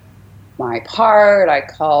do my part. I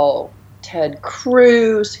call Ted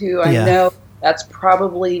Cruz, who I know that's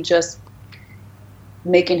probably just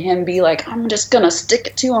making him be like, I'm just going to stick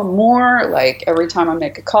it to him more. Like, every time I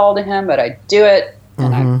make a call to him, but I do it,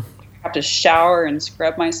 and I have to shower and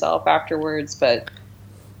scrub myself afterwards. But,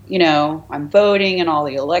 you know, I'm voting in all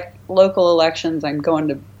the local elections. I'm going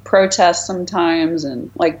to protest sometimes,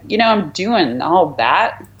 and, like, you know, I'm doing all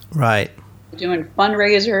that. Right. Doing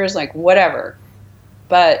fundraisers, like, whatever.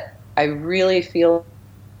 But I really feel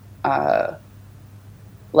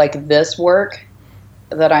like this work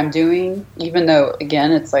that I'm doing, even though,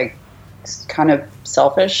 again, it's like, it's kind of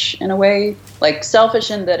selfish in a way. Like,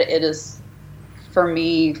 selfish in that it is for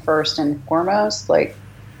me first and foremost. Like,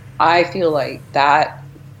 I feel like that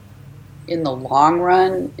in the long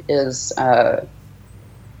run is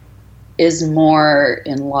more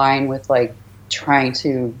in line with, like, trying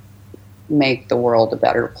to make the world a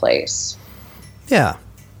better place. Yeah.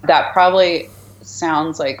 That probably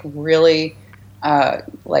sounds like really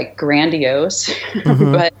like grandiose,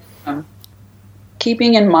 but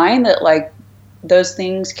keeping in mind that, like, those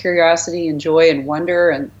things, curiosity and joy and wonder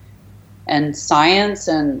and and science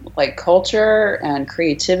and like culture and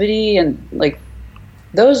creativity, and like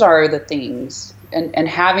those are the things, and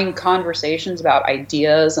having conversations about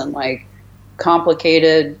ideas and like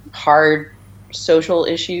complicated, hard social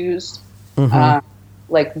issues.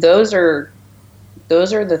 Like those are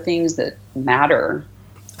the things that matter.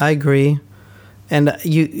 I agree. And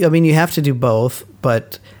you have to do both,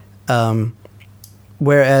 but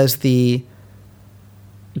whereas the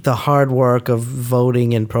hard work of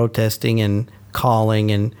voting and protesting and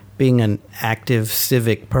calling and being an active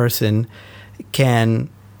civic person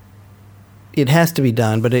it has to be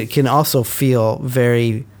done, but it can also feel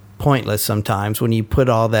very pointless sometimes when you put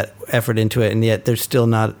all that effort into it and yet there's still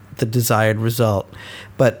not the desired result.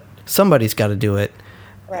 But somebody's got to do it.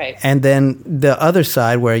 Right. And then the other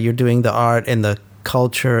side where you're doing the art and the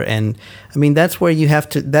culture, and I mean that's where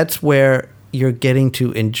you're getting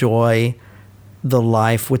to enjoy the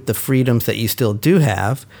life with the freedoms that you still do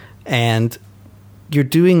have, and you're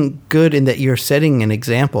doing good in that you're setting an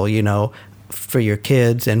example, for your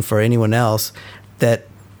kids and for anyone else that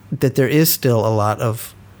there is still a lot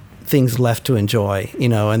of things left to enjoy,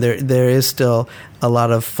 and there is still a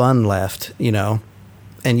lot of fun left,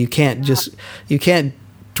 and you can't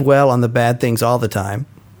dwell on the bad things all the time.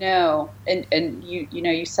 No, and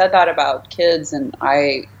you said that about kids, and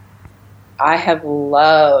I have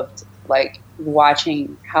loved like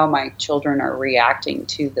watching how my children are reacting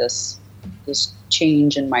to this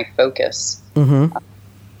change in my focus. Mm-hmm.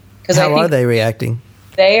 How are they reacting?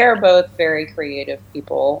 They are both very creative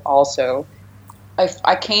people. Also,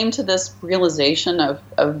 I came to this realization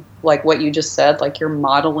of like what you just said, like you're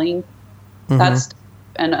modeling. Mm-hmm. That's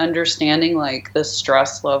and understanding like the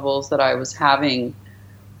stress levels that I was having.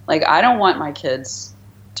 Like I don't want my kids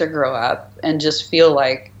to grow up and just feel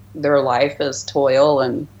like their life is toil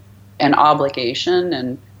and obligation,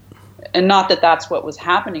 and not that that's what was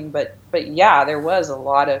happening, but yeah, there was a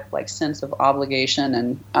lot of like sense of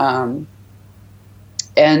obligation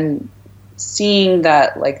and seeing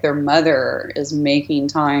that like their mother is making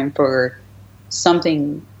time for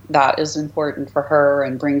something that is important for her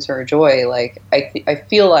and brings her joy. Like I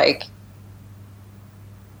feel like,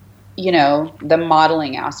 the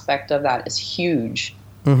modeling aspect of that is huge.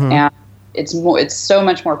 Mm-hmm. And it's so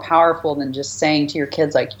much more powerful than just saying to your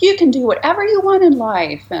kids, like, you can do whatever you want in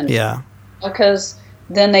life. And yeah, because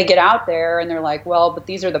then they get out there and they're like, well, but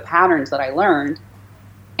these are the patterns that I learned.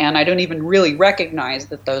 And I don't even really recognize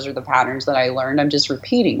that those are the patterns that I learned. I'm just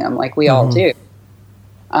repeating them like we all do.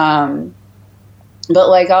 But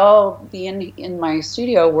like I'll be in my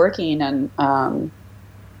studio working, and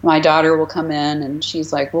my daughter will come in and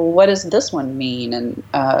she's like, well, what does this one mean? And,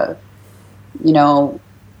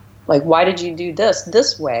 like, why did you do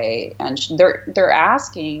this way? And they're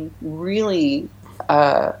asking really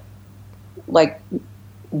like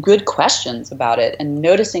good questions about it and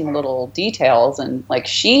noticing little details. And like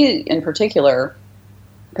she in particular,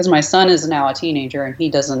 because my son is now a teenager and he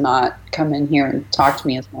does not come in here and talk to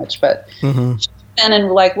me as much, but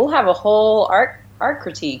and like we'll have a whole art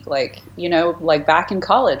critique, like like back in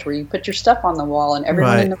college where you put your stuff on the wall and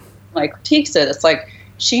everyone in the room like critiques it. It's like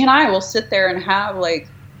she and I will sit there and have like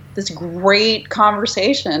this great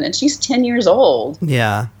conversation, and she's 10 years old.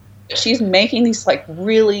 Yeah, she's making these like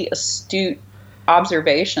really astute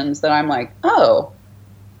observations that I'm like, oh,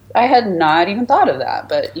 I had not even thought of that.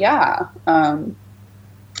 But yeah, and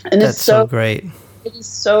that's it's so great. It is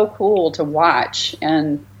so cool to watch,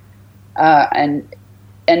 and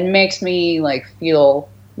makes me like feel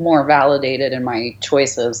more validated in my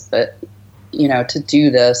choices that to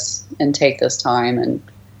do this and take this time. And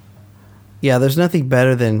yeah, there's nothing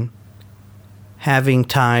better than having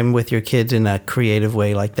time with your kids in a creative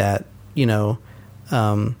way like that.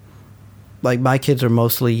 Like my kids are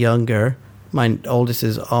mostly younger. My oldest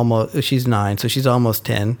is she's 9, so she's almost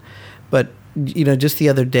 10. But, just the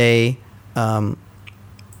other day, I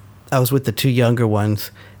was with the 2 younger ones,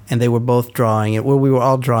 and they were both drawing. We were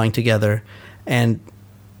all drawing together. And,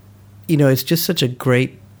 it's just such a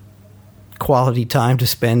great quality time to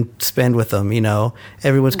spend with them.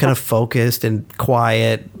 Everyone's kind of focused and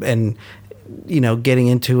quiet and, getting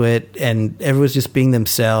into it, and everyone's just being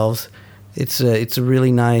themselves. It's a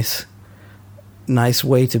really nice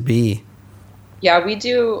way to be. Yeah, we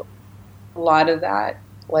do a lot of that.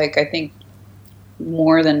 Like, I think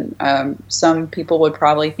more than some people would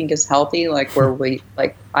probably think is healthy. Like where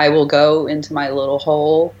I will go into my little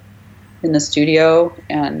hole in the studio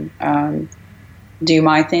and do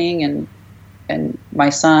my thing, and my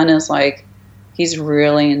son is like, he's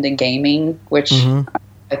really into gaming, which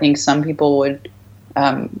I think some people would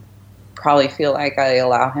probably feel like I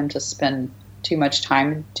allow him to spend too much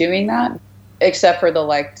time doing that. except for the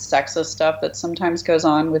like sexist stuff that sometimes goes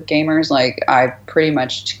on with gamers, like I pretty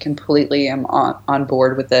much completely am on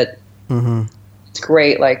board with it. Mm-hmm. It's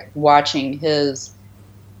great, like watching his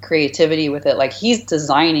creativity with it. Like he's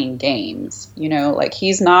designing games, you know, like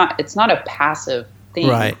it's not a passive thing.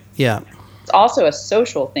 Right. Yeah. It's also a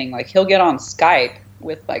social thing. Like he'll get on Skype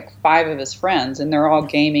with like 5 of his friends and they're all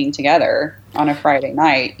gaming together on a Friday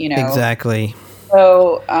night, you know. Exactly.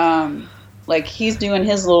 So, like he's doing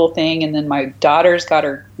his little thing, and then my daughter's got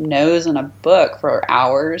her nose in a book for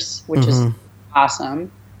hours, which is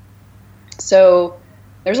awesome. So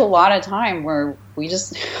there's a lot of time where we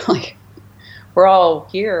just like we're all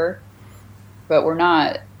here, but we're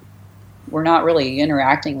not really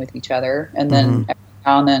interacting with each other. And then every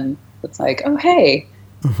now and then it's like, oh hey,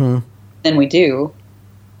 then we do.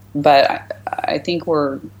 But I think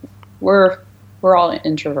we're all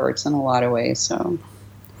introverts in a lot of ways. So.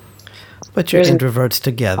 But you're introverts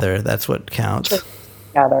together. That's what counts.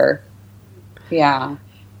 Together. Yeah.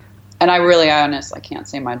 And I honestly can't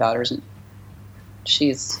say my daughter's,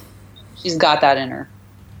 she's got that in her.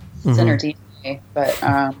 It's in her DNA,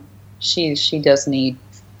 but she does need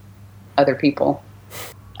other people.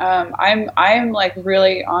 I'm like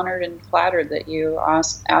really honored and flattered that you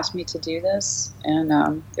asked me to do this,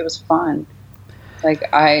 and it was fun. Like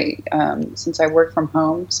since I work from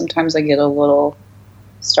home, sometimes I get a little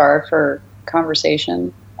starved for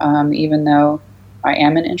conversation, even though I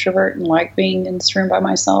am an introvert and like being in this room by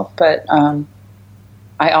myself. But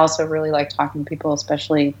I also really like talking to people,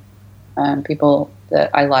 especially people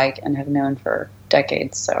that I like and have known for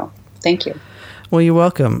decades. So thank you. Well, you're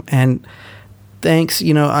welcome. And thanks.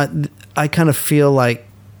 You know, I kind of feel like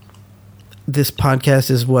this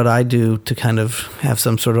podcast is what I do to kind of have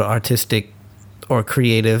some sort of artistic or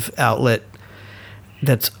creative outlet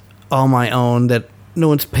that's all my own, that no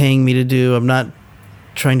one's paying me to do. I'm not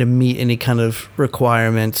trying to meet any kind of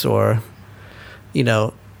requirements or, you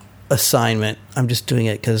know, assignment. I'm just doing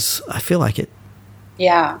it because I feel like it.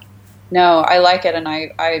 Yeah. No, I like it. And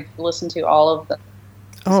I listen to all of them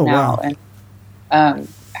now. Wow. And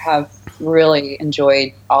have really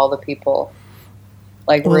enjoyed all the people.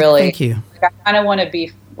 Like, well, really. Thank you. Like, I kind of want to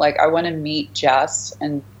be, like, I want to meet Jess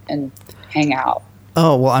and hang out.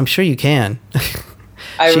 Oh, well, I'm sure you can. She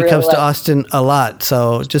really comes to Austin a lot,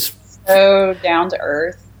 so just... So down to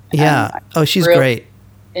earth. Yeah. Oh, she's really great.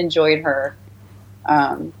 Enjoyed her.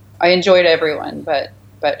 I enjoyed everyone,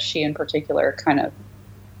 but she in particular kind of...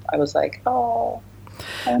 I was like, oh...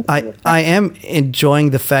 I am enjoying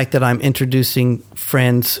the fact that I'm introducing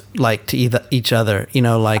friends like to each other, you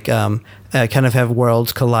know, like kind of have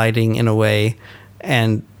worlds colliding in a way,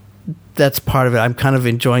 and that's part of it. I'm kind of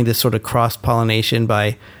enjoying this sort of cross-pollination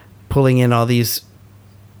by pulling in all these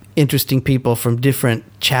interesting people from different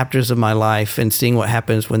chapters of my life and seeing what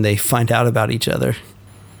happens when they find out about each other.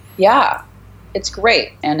 Yeah, it's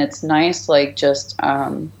great. And it's nice, like just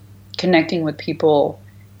connecting with people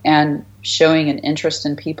and showing an interest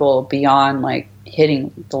in people beyond like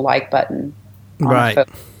hitting the like button. Right.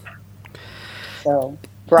 So,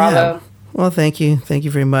 bravo. Yeah. Well, thank you. Thank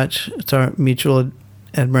you very much. It's our mutual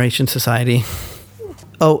admiration society.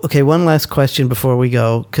 Oh, okay. One last question before we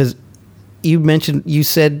go, because you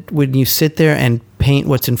said when you sit there and paint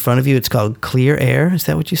what's in front of you, it's called clear air. Is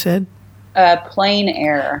that what you said? Plein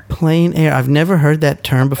air. Plein air. I've never heard that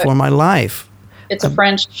term before in my life. It's a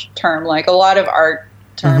French term. Like a lot of art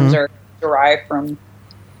terms are derived from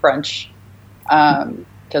French,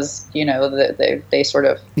 because you know they sort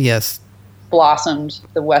of blossomed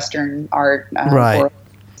the Western art world.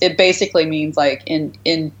 It basically means like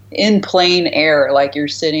in plain air, like you're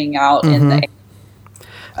sitting out in the air.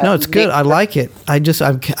 No, it's good. I like it. I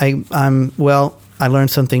learn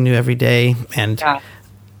something new every day, and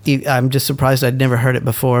I'm just surprised I'd never heard it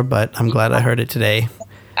before, but I'm glad I heard it today.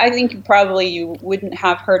 I think probably you wouldn't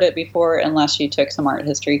have heard it before unless you took some art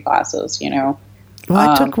history classes, you know. Well,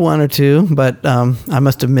 I took one or two, but I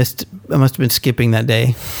must have been skipping that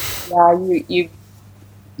day. Yeah,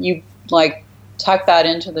 you like tuck that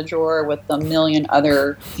into the drawer with a million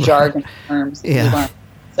other jargon terms that you learn.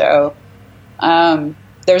 So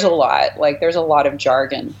there's a lot of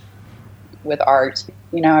jargon with art.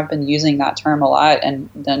 You know, I've been using that term a lot, and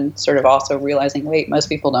then sort of also realizing, wait, most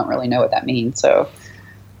people don't really know what that means. So,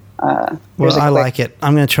 I like it.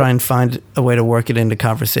 I'm going to try and find a way to work it into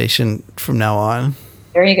conversation from now on.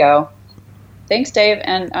 There you go. Thanks, Dave,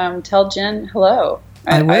 and tell Jen hello.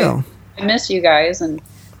 I will. I miss you guys, and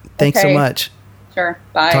thanks so much. Sure.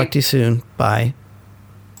 Bye. Talk to you soon. Bye.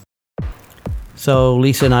 So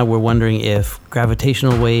Lisa and I were wondering if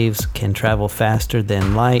gravitational waves can travel faster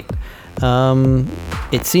than light.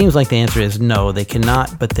 It seems like the answer is no, they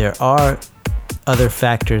cannot, but there are other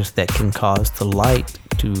factors that can cause the light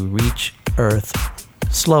to reach Earth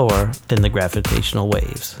slower than the gravitational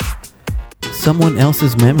waves. Someone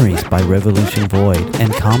Else's Memories by Revolution Void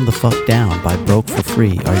and Calm the Fuck Down by Broke for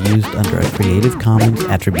Free are used under a Creative Commons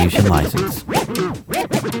Attribution License.